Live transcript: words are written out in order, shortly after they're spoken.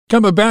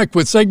Coming back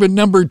with segment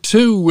number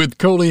 2 with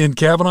Coley and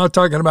Cavanaugh,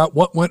 talking about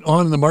what went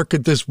on in the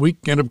market this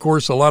week. And, of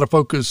course, a lot of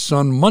focus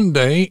on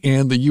Monday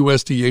and the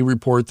USDA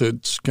report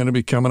that's going to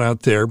be coming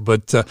out there.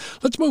 But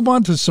let's move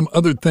on to some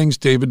other things,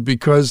 David,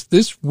 because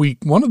this week,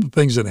 one of the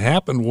things that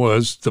happened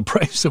was the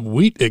price of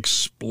wheat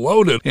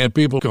exploded. And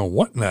people go,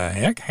 what in the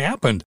heck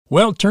happened?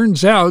 Well, it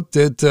turns out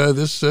that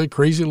this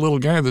crazy little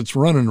guy that's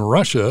running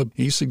Russia,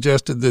 he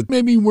suggested that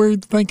maybe we're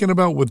thinking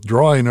about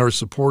withdrawing our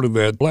support of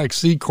that Black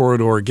Sea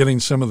corridor,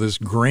 getting some of this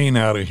grain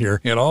out of here.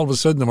 And all of a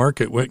sudden, the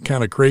market went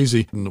kind of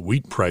crazy, and the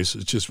wheat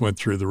prices just went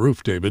through the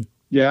roof, David.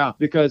 Yeah,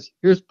 because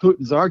here's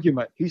Putin's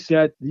argument. He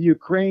said the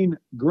Ukraine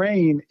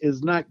grain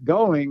is not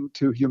going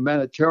to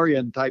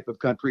humanitarian type of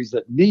countries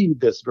that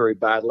need this very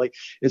badly.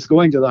 It's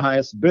going to the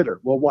highest bidder.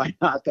 Well, why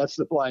not? That's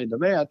supply and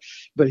demand.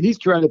 But he's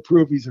trying to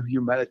prove he's a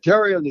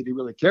humanitarian, that he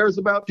really cares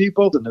about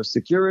people and their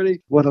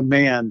security. What a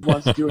man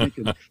wants to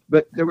do.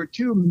 But there were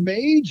 2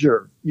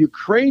 major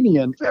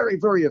Ukrainian, very,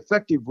 very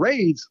effective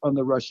raids on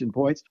the Russian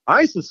points.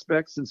 I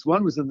suspect, since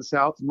one was in the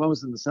south and one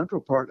was in the central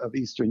part of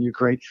eastern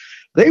Ukraine,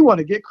 they want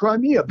to get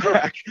Crimea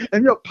back.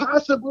 And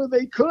possibly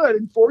they could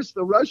and force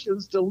the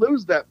Russians to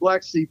lose that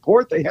Black Sea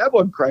port they have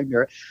on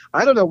Crimea.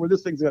 I don't know where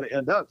this thing's going to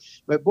end up.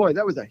 But boy,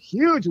 that was a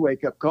huge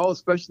wake-up call,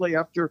 especially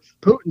after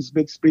Putin's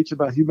big speech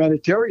about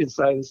humanitarian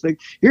side of this thing.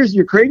 Here's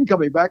Ukraine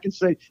coming back and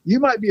saying, you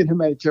might be a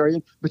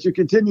humanitarian, but you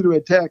continue to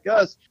attack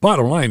us.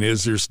 Bottom line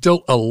is there's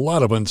still a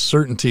lot of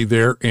uncertainty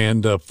there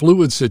and a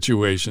fluid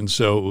situation.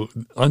 So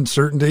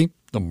uncertainty,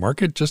 the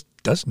market just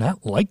does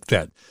not like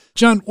that.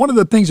 John, one of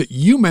the things that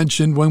you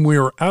mentioned when we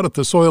were out at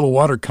the Soil and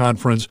Water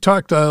Conference,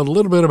 talked a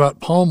little bit about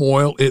palm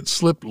oil. It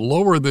slipped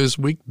lower this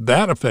week.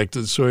 That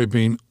affected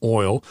soybean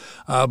oil.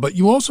 But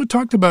you also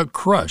talked about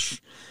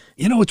crush.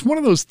 You know, it's one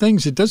of those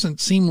things, it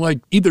doesn't seem like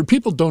either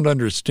people don't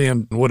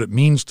understand what it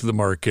means to the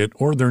market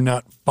or they're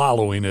not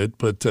following it,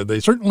 but they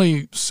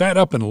certainly sat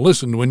up and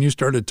listened when you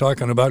started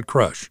talking about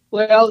crush.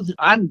 Well,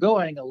 I'm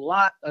going a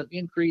lot of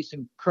increase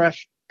in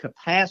crush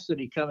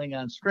capacity coming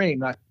on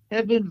stream. I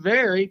have been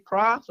very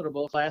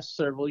profitable the last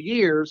several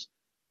years.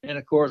 And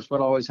of course,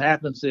 what always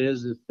happens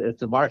is if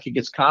the market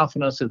gets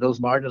confidence that those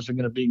margins are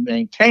going to be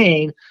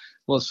maintained,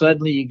 well,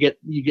 suddenly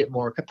you get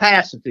more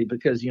capacity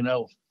because,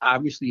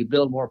 obviously you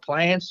build more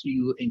plants,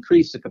 you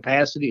increase the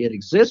capacity at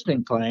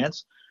existing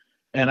plants.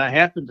 And I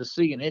happened to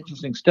see an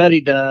interesting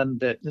study done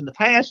that in the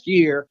past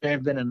year, there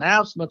have been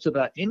announcements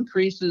about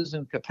increases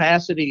in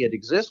capacity at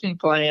existing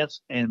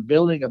plants and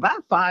building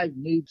about 5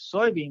 new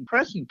soybean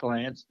crushing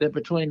plants that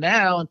between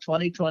now and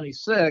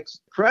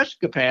 2026, crush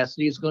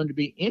capacity is going to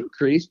be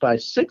increased by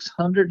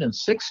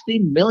 660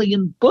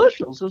 million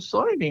bushels of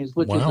soybeans,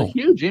 which is a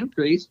huge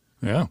increase.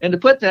 Yeah. And to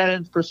put that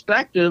in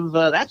perspective,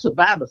 that's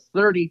about a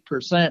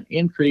 30%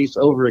 increase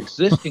over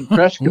existing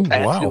crush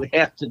capacity we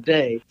have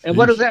today. And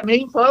what does that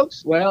mean,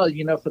 folks? Well,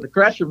 for the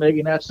crusher,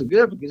 maybe not so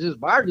good because his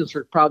margins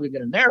are probably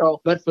going to narrow.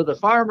 But for the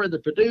farmer, the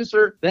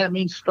producer, that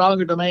means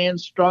stronger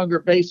demand, stronger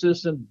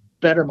basis, and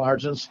better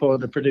margins for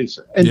the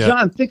producer. And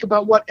John, think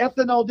about what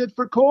ethanol did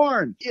for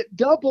corn. It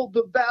doubled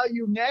the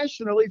value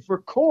nationally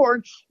for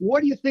corn.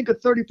 What do you think a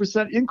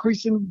 30%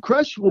 increase in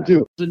crush will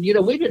do? And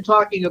we've been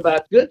talking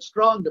about good,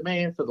 strong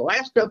demand for the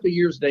last couple of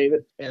years,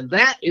 David, and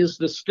that is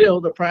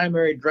still the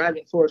primary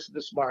driving force of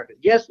this market.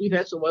 Yes, we've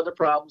had some other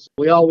problems.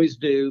 We always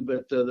do,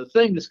 but the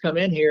thing that's come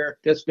in here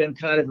that's been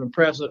kind of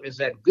impressive is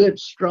that good,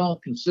 strong,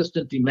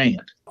 consistent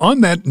demand.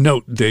 On that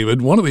note,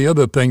 David, one of the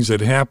other things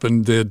that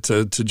happened that,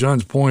 to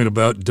John's point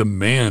about demand,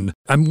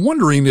 I'm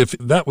wondering if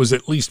that was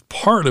at least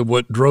part of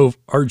what drove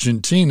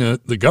Argentina,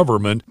 the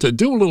government, to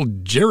do a little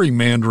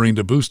gerrymandering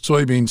to boost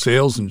soybean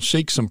sales and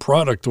shake some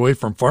product away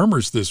from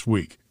farmers this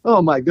week. Oh,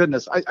 my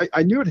goodness.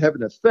 I knew it'd have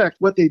an effect.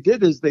 What they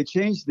did is they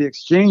changed the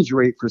exchange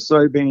rate for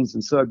soybeans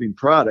and soybean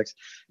products.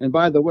 And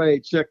by the way,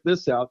 check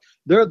this out.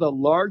 They're the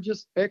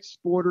largest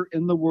exporter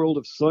in the world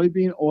of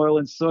soybean oil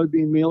and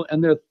soybean meal,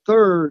 and they're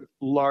third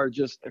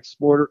largest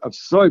exporter of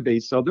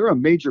soybeans. So they're a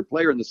major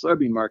player in the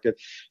soybean market.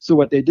 So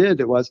what they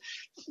did was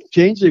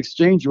change the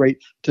exchange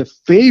rate to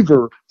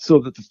favor so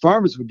that the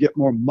farmers would get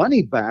more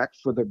money back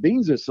for the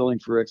beans they're selling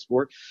for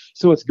export.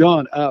 So it's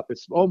gone up.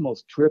 It's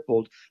almost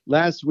tripled.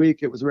 Last week,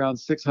 it was around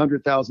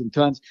 600,000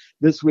 tons.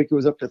 This week, it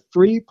was up to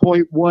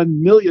 3.1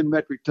 million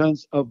metric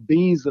tons of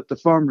beans that the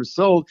farmers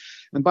sold.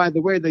 And by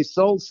the way, they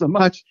sold so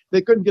much,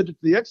 they couldn't get it to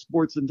the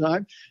exports in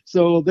time.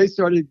 So they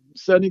started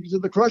sending it to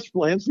the crush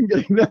plants and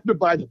getting them to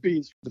buy the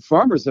beans. The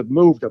farmers have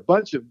moved a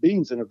bunch of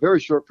beans in a very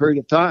short period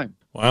of time.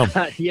 Wow.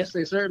 Yes,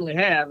 they certainly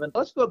have. And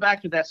let's go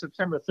back to that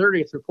September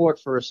 30th report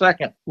for a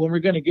second, when we're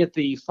going to get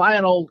the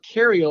final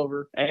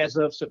carryover as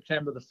of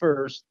September the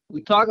 1st.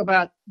 We talk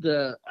about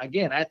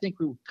again, I think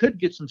we could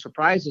get some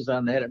surprises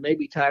on that. It may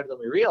be tighter than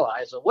we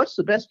realize. And what's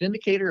the best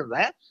indicator of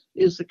that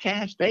is the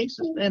cash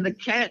basis. And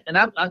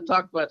I'll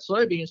talk about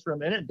soybeans for a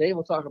minute. Dave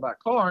will talk about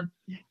corn.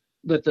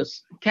 But the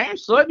cash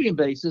soybean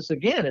basis,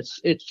 again,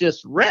 it's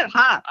just red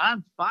hot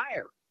on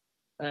fire.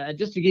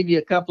 Just to give you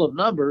a couple of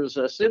numbers,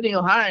 Sydney,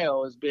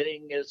 Ohio is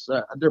bidding,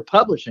 they're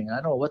publishing. I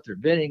don't know what they're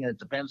bidding. It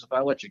depends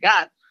upon what you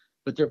got.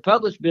 but their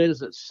published bid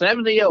is at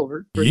 70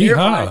 over. For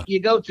nearby, you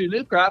go to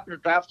new crop and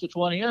it drops to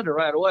 20 under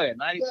right away, a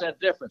 90-cent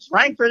difference.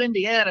 Frankfort,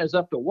 Indiana is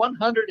up to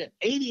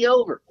 180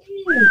 over.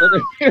 So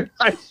the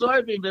nearby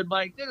soybean bid,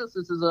 my goodness,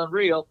 this is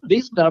unreal.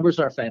 These numbers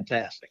are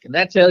fantastic, and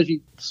that tells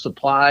you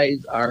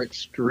supplies are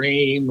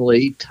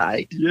extremely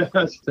tight.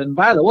 Yes. And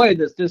by the way,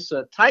 this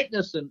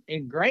tightness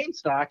in grain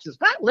stocks is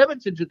not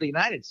limited to the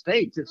United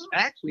States.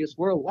 It's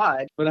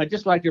worldwide. But I'd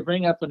just like to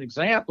bring up an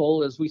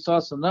example, as we saw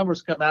some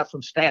numbers come out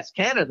from Stats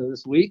Canada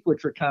this week,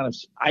 which were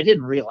I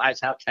didn't realize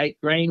how tight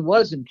grain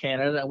was in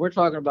Canada. And we're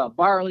talking about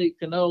barley,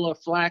 canola,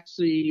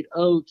 flaxseed,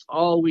 oats,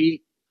 all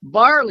wheat.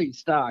 Barley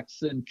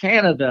stocks in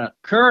Canada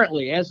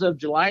currently, as of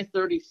July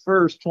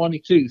 31st,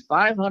 22,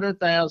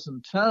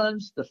 500,000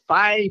 tons. The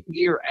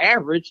 5-year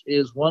average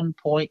is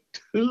 1.2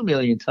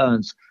 million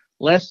tons,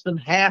 less than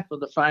half of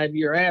the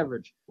 5-year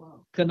average.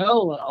 Wow.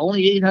 Canola,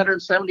 only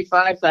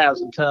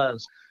 875,000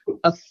 tons,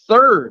 a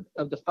third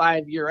of the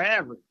 5-year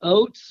average.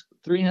 Oats,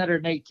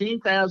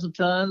 318,000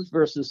 tons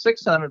versus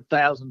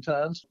 600,000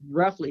 tons,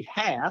 roughly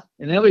half.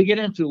 And then we get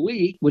into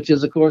wheat, which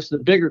is, of course, the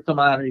bigger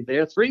commodity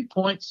there,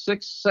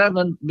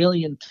 3.67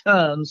 million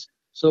tons.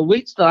 So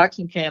wheat stocks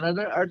in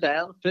Canada are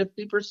down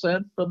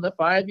 50% from the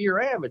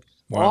 5-year average.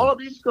 Wow. All of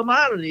these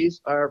commodities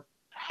are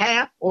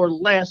half or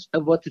less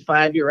of what the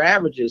 5-year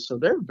average is. So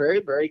they're very,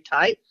 very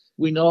tight.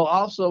 We know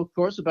also, of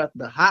course, about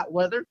the hot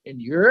weather in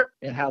Europe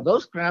and how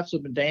those crops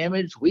have been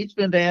damaged. Wheat's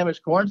been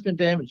damaged, corn's been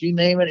damaged, you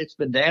name it, it's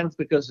been damaged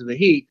because of the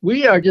heat.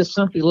 We are just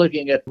simply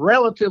looking at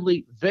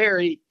relatively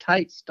very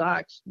tight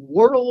stocks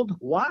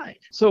worldwide.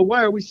 So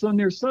why are we so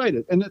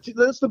nearsighted? And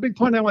that's the big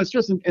point I want to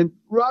stress. And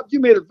Rob,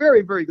 you made a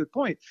very, very good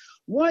point.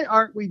 Why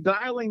aren't we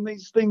dialing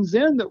these things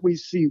in that we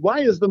see? Why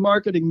is the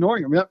market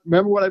ignoring them?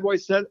 Remember what I've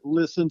always said?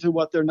 Listen to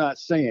what they're not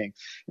saying.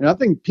 And I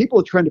think people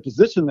are trying to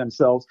position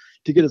themselves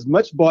to get as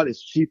much bought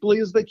as cheaply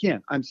as they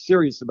can. I'm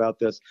serious about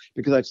this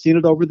because I've seen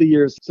it over the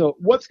years. So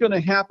what's going to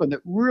happen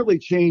that really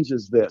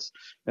changes this?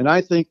 And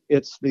I think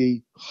it's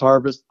the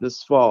harvest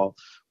this fall,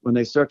 when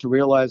they start to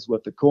realize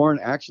what the corn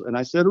actually, and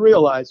I said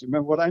realize,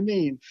 remember what I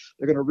mean,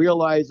 they're going to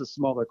realize a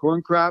smaller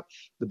corn crop,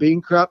 the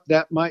bean crop,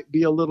 that might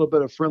be a little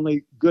bit of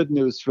friendly good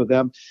news for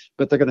them,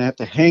 but they're going to have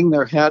to hang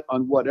their hat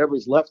on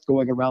whatever's left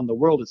going around the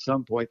world at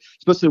some point,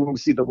 especially when we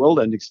see the world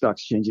ending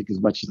stocks changing as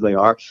much as they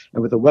are.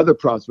 And with the weather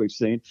problems we've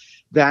seen,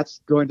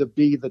 that's going to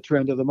be the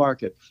trend of the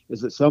market,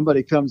 is that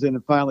somebody comes in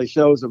and finally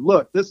shows them,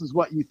 look, this is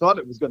what you thought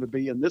it was going to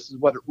be, and this is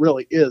what it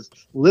really is.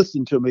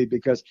 Listen to me,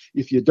 because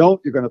if you don't,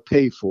 you're going to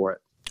pay for it.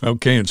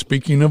 Okay, and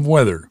speaking of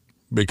weather,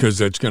 because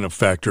that's going to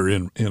factor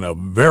in a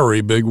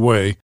very big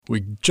way,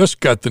 we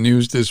just got the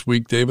news this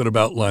week, David,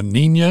 about La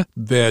Nina,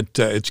 that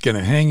it's going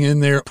to hang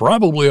in there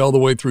probably all the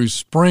way through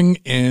spring,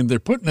 and they're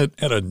putting it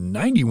at a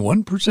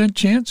 91%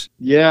 chance?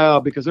 Yeah,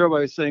 because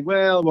everybody's saying,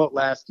 well, it won't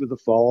last through the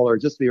fall or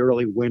just the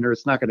early winter.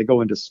 It's not going to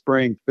go into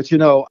spring. But, you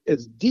know,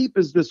 as deep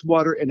as this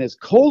water and as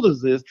cold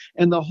as this,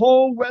 and the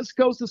whole west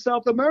coast of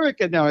South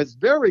America now has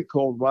very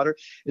cold water,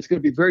 it's going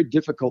to be very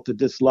difficult to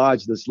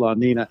dislodge this La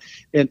Nina.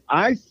 And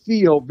I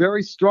feel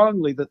very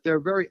strongly that they're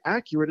very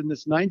accurate in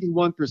this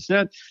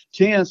 91%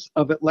 chance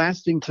of it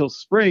lasting till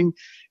spring.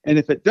 And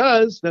if it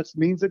does, that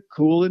means a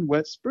cool and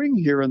wet spring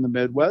here in the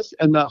Midwest,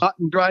 and the hot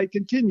and dry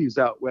continues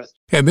out west.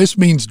 And this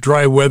means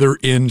dry weather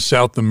in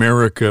South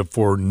America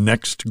for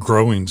next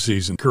growing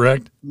season,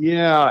 correct?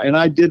 Yeah, and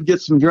I did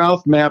get some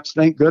drought maps,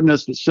 thank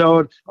goodness, that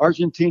showed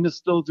Argentina's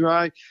still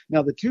dry.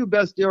 Now, the two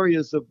best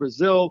areas of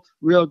Brazil,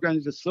 Rio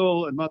Grande do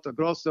Sul and Mato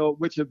Grosso,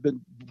 which have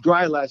been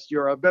dry last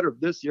year, are better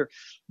this year.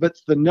 But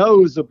the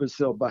nose of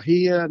Brazil,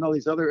 Bahia and all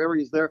these other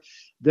areas there,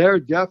 they're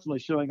definitely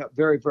showing up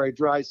very, very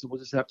dry. So we'll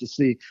just have to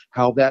see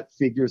how that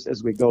figures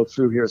as we go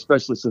through here,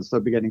 especially since they're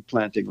beginning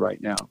planting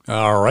right now.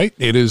 All right.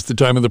 It is the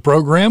time of the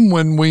program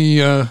when we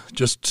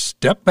just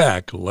step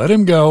back, let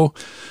him go,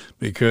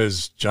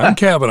 because John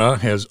Kavanagh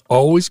has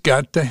always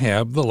got to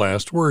have the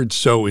last word.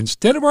 So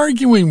instead of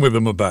arguing with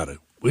him about it,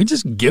 we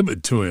just give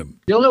it to him.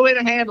 The only way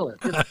to handle it.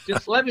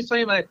 Just let me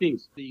say my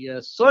piece.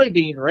 The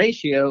soybean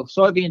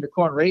to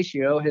corn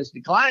ratio has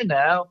declined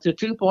now to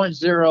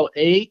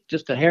 2.08,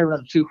 just a hair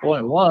under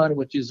 2.1,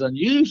 which is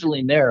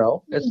unusually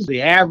narrow. It's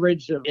the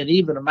average of an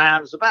even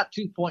amount is about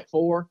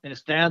 2.4, and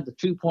it's down to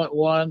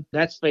 2.1.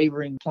 That's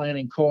favoring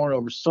planting corn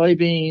over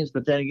soybeans.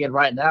 But then again,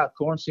 right now,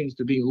 corn seems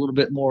to be a little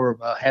bit more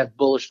have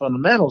bullish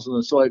fundamentals than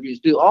the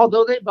soybeans do,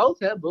 although they both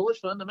have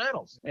bullish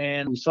fundamentals.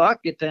 And we saw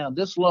it get down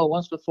this low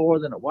once before,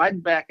 then it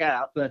widened back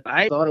out, but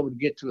I thought it would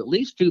get to at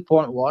least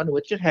 2.1,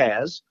 which it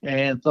has,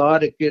 and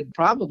thought it could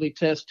probably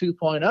test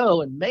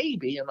 2.0, and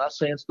maybe, I'm not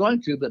saying it's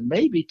going to, but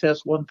maybe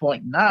test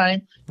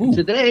 1.9. And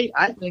today,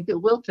 I think it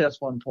will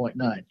test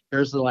 1.9.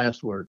 Here's the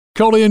last word.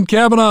 Coley and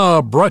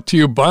Kavanaugh, brought to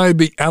you by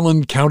the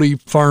Allen County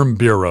Farm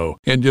Bureau.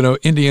 And,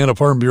 Indiana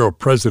Farm Bureau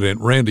President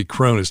Randy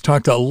Crone has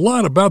talked a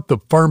lot about the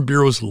Farm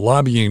Bureau's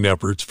lobbying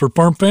efforts for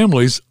farm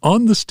families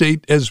on the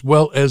state as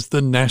well as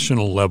the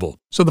national level.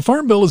 So the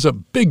Farm Bill is a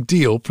big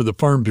deal for the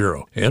Farm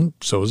Bureau, and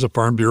so is a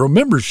Farm Bureau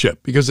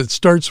membership because it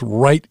starts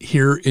right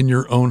here in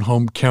your own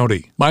home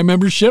county. My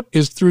membership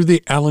is through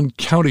the Allen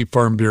County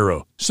Farm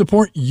Bureau.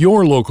 Support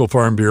your local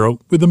Farm Bureau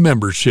with a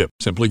membership.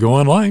 Simply go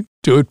online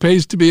to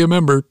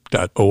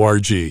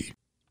itpaystobeamember.org.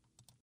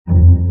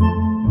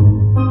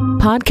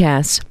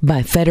 Podcasts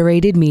by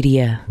Federated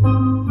Media.